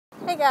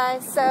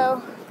guys,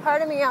 so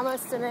part of me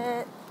almost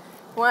didn't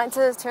want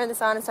to turn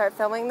this on and start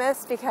filming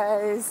this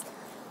because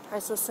I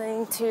was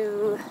listening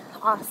to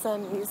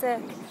awesome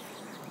music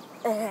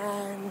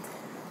and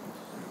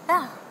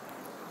yeah,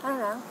 I don't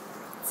know,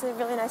 it's a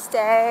really nice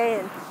day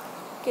and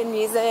good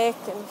music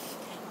and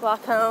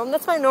walk home.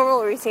 That's my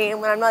normal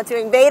routine when I'm not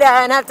doing Veda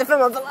and have to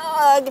film a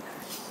vlog,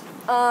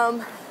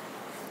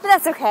 but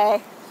that's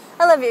okay.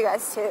 I love you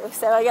guys too,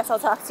 so I guess I'll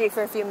talk to you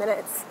for a few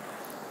minutes.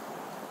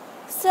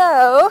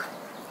 So,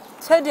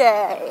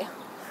 today,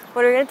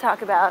 what are we going to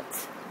talk about?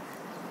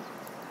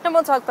 I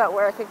won't talk about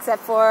work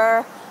except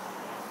for,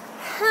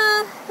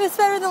 it was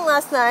better than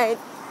last night,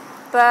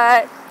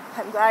 but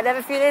I'm glad to have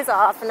a few days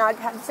off and not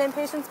have the same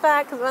patients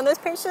back, because one of those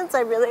patients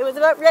I really was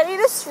about ready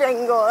to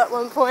strangle at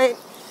one point.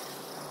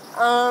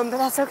 But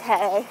that's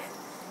okay.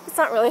 It's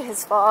not really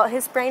his fault.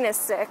 His brain is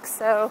sick,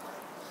 so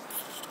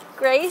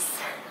grace.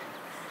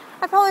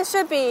 I probably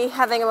should be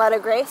having a lot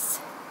of grace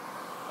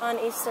on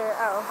Easter.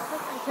 Oh,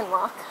 I can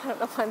walk. I don't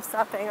know if I'm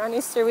stopping on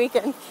Easter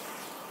weekend.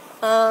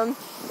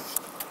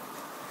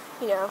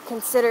 You know,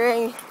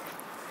 considering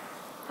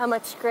how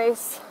much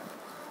grace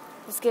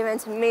was given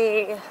to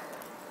me,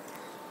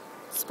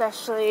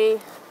 especially,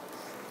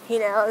 you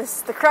know, this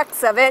is the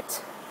crux of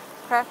it.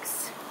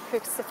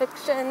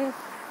 Crucifixion.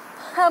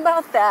 How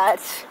about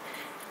that?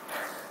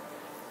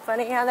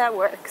 Funny how that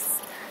works.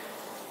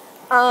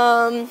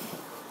 I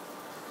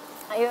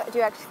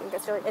do actually think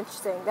that's really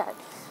interesting that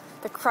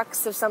the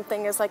crux of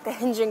something is like the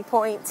hinging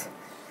point,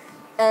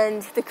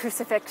 and the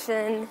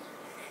crucifixion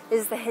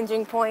is the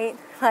hinging point.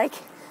 Like,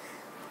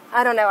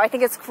 I don't know, I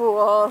think it's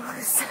cool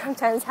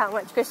sometimes how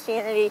much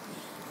Christianity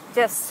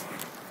just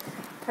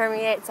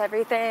permeates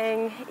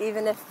everything,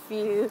 even if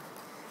you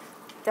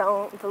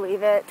don't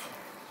believe it.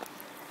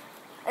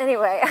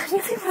 Anyway, I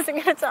really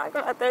wasn't going to talk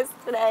about this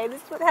today.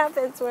 This is what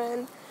happens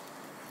when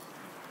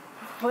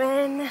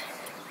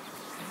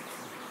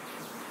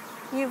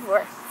you've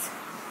worked.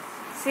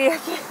 See,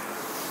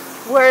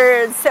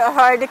 words so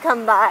hard to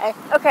come by.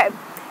 Okay,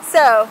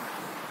 so,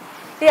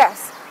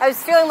 yes, I was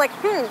feeling like,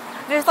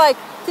 there's like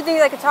two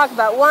things I could talk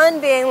about. One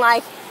being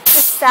like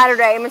this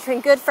Saturday in between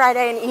Good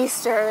Friday and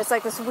Easter. It's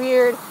like this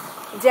weird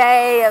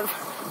day of,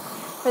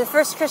 for the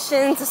first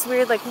Christians, this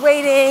weird like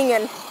waiting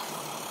and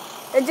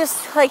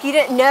just like you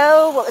didn't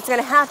know what was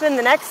going to happen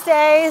the next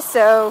day.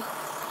 So,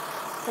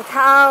 like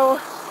how,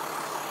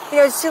 you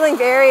know, it's feeling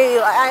very,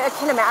 I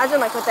can't imagine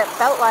like what that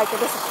felt like, the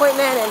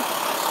disappointment and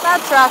loud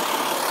truck,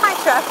 high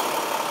truck,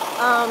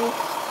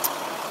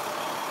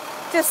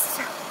 just,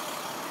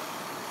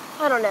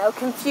 I don't know,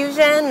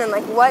 confusion and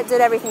like what did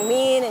everything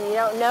mean, and you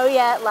don't know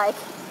yet like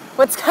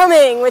what's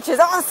coming, which is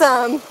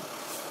awesome.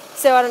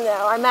 So I don't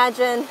know, I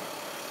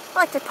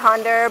like to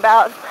ponder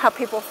about how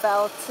people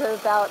felt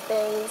about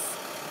things,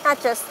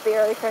 not just the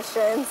early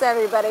Christians,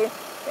 everybody,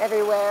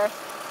 everywhere.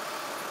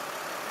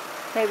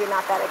 Maybe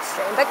not that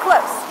extreme, but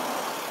close.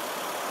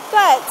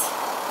 But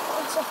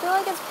I feel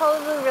like it's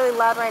probably really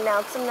loud right now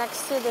because I'm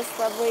next to this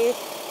lovely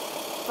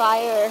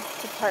fire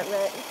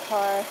department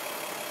car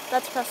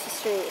that's across the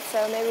street,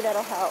 so maybe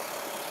that'll help.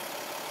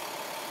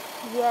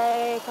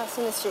 Yay,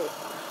 crossing the street.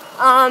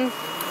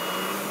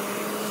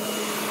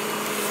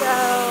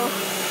 So,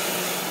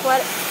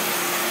 what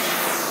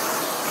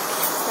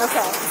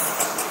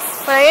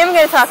I am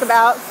going to talk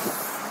about,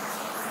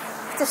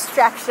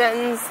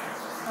 distractions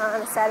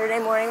on a Saturday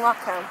morning walk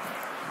home,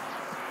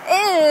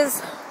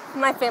 is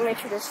my family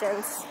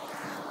traditions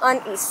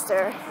on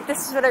Easter.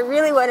 This is what I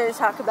really wanted to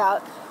talk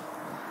about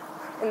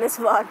in this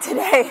vlog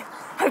today.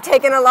 I've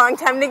taken a long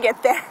time to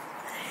get there.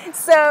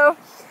 So,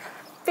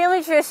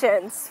 family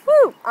traditions,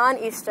 on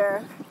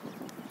Easter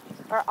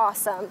are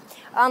awesome.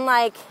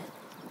 Unlike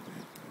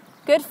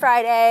Good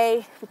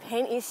Friday, we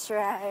paint Easter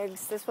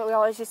eggs. This is what we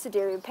always used to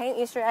do. We paint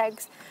Easter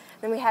eggs.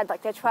 Then we had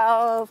like the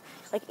 12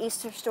 like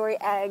Easter story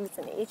eggs,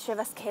 and each of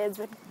us kids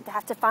would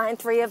have to find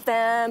 3 of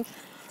them.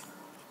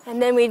 And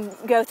then we'd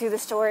go through the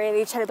story.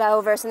 They each had a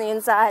Bible verse on the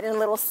inside and a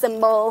little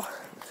symbol.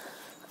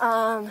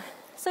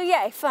 So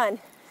yay, fun.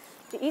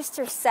 The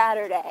Easter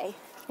Saturday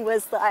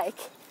was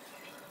like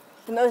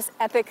the most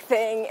epic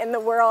thing in the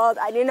world.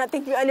 I do not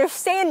think you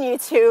understand,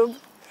 YouTube,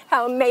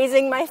 how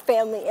amazing my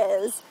family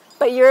is,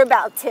 but you're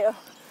about to.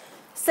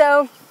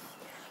 So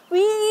we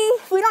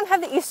don't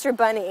have the Easter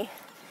bunny.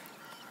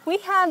 We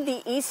have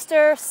the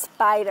Easter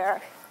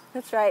spider.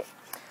 That's right.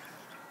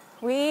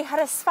 We had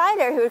a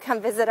spider who would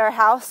come visit our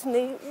house in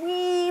the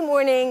wee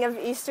morning of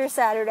Easter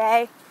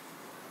Saturday.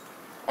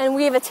 And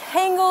we have a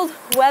tangled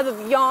web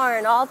of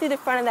yarn all through the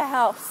front of the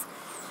house.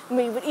 And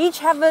we would each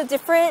have a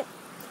different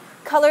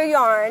color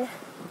yarn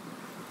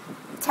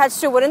attached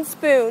to a wooden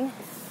spoon.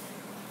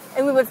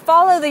 And we would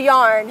follow the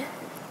yarn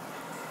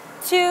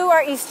to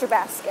our Easter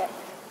basket.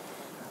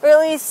 Or at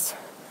least,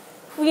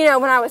 you know,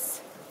 when I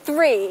was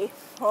 3,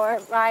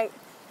 or I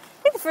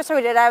think the first time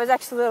we did it, I was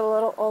actually a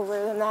little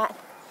older than that.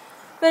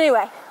 But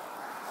anyway,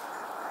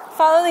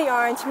 follow the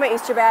yarn to my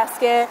Easter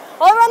basket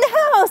all around the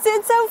house.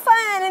 It's so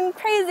fun and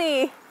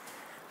crazy.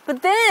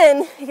 But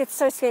then it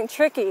starts getting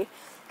tricky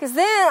Because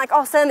then, like,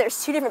 all of a sudden,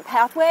 there's 2 different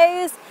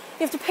pathways.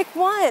 You have to pick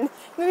one.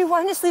 Maybe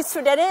one just leads to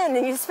a dead end,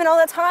 and you spend all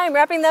that time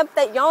wrapping up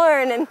that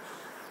yarn and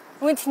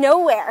went to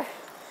nowhere.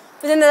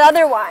 But then the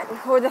other one,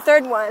 or the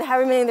third one,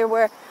 however many there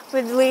were,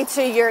 would lead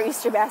to your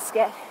Easter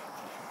basket.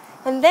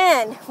 And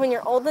then, when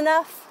you're old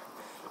enough,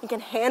 you can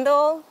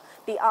handle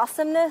the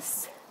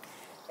awesomeness.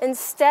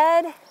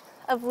 Instead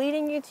of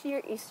leading you to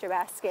your Easter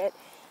basket,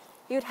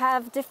 you'd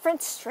have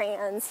different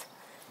strands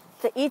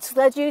that each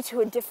led you to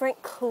a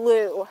different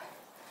clue.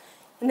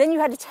 And then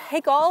you had to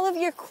take all of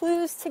your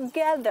clues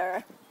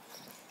together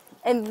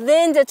and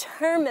then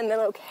determine the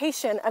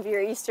location of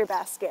your Easter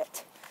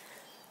basket.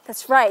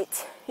 That's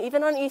right.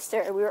 Even on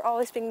Easter, we were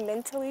always being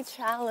mentally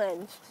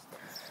challenged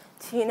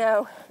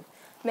to,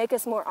 make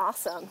us more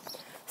awesome.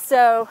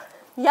 So,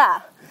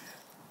 yeah.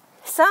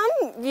 Some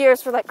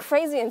years were like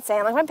crazy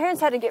insane. Like my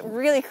parents had to get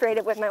really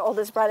creative with my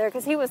oldest brother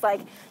because he was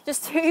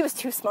he was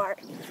too smart.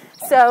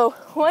 So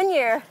one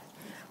year,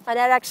 my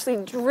dad actually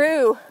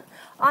drew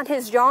on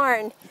his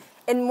yarn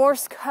in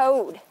Morse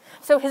code.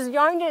 So his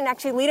yarn didn't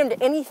actually lead him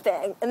to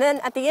anything. And then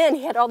at the end,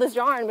 he had all this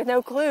yarn with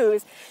no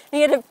clues. And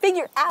he had to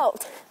figure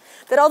out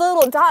that all the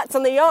little dots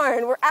on the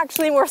yarn were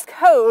actually Morse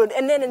code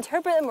and then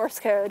interpret the Morse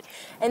code.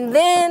 And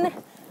then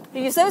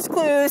use those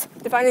clues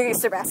to find the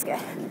Easter basket.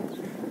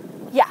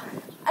 Yeah.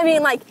 I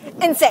mean, like,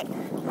 insane,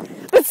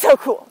 but so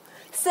cool.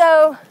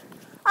 So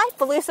I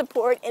fully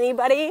support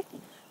anybody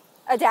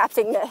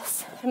adapting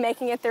this and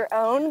making it their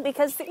own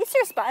because the Easter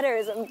spider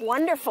is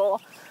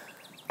wonderful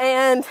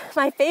and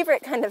my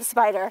favorite kind of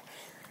spider.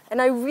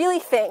 And I really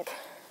think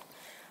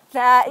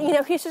that,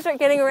 he should start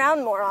getting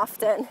around more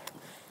often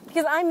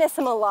because I miss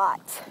him a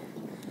lot.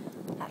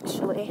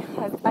 Actually,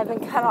 I've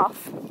been cut off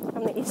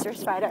from the Easter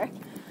spider,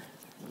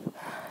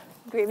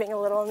 grieving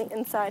a little on the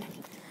inside,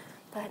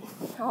 but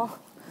I'll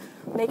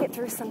make it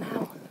through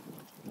somehow.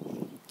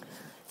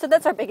 So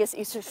that's our biggest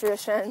Easter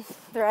tradition.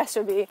 The rest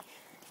would be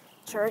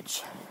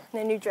church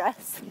and a new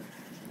dress.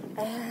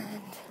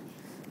 And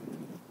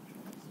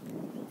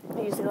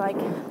I usually like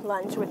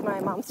lunch with my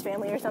mom's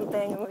family or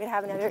something, and we could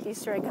have another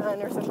Easter egg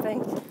hunt or something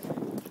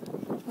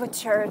with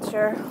church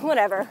or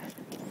whatever.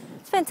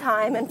 Spend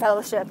time and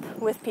fellowship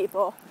with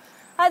people.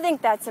 I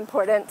think that's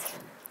important.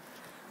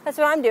 That's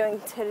what I'm doing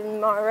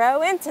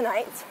tomorrow and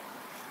tonight.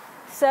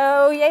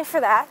 So yay for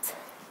that.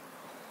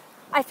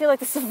 I feel like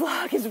this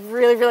vlog is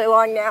really, really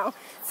long now.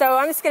 So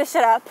I'm just going to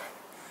shut up.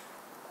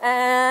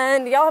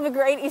 And y'all have a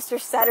great Easter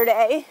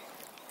Saturday.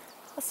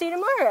 I'll see you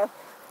tomorrow.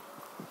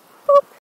 Boop.